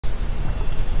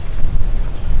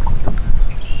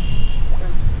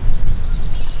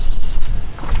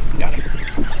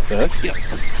Yep.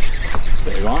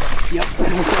 There you are. Yep.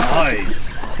 Nice.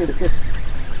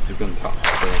 You're going to talk.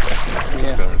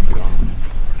 Yeah.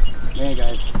 Man,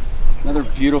 guys, another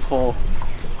beautiful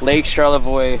Lake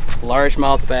Charlevoix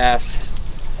largemouth bass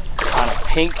on a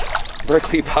pink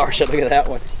Berkeley power shad. Look at that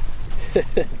one.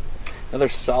 Another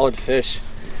solid fish.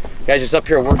 Guys, just up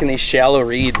here working these shallow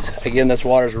reeds. Again, this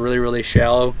water's really, really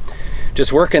shallow.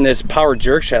 Just working this power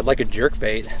jerk shad like a jerk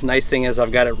bait. Nice thing is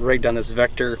I've got it rigged on this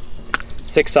Vector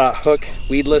 6/0 hook,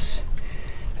 weedless,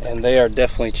 and they are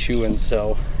definitely chewing.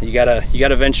 So you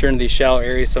gotta venture into these shallow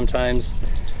areas sometimes.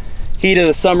 Heat of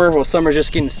the summer, well, summer's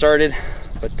just getting started,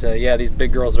 but yeah, these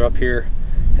big girls are up here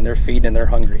and they're feeding and they're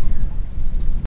hungry.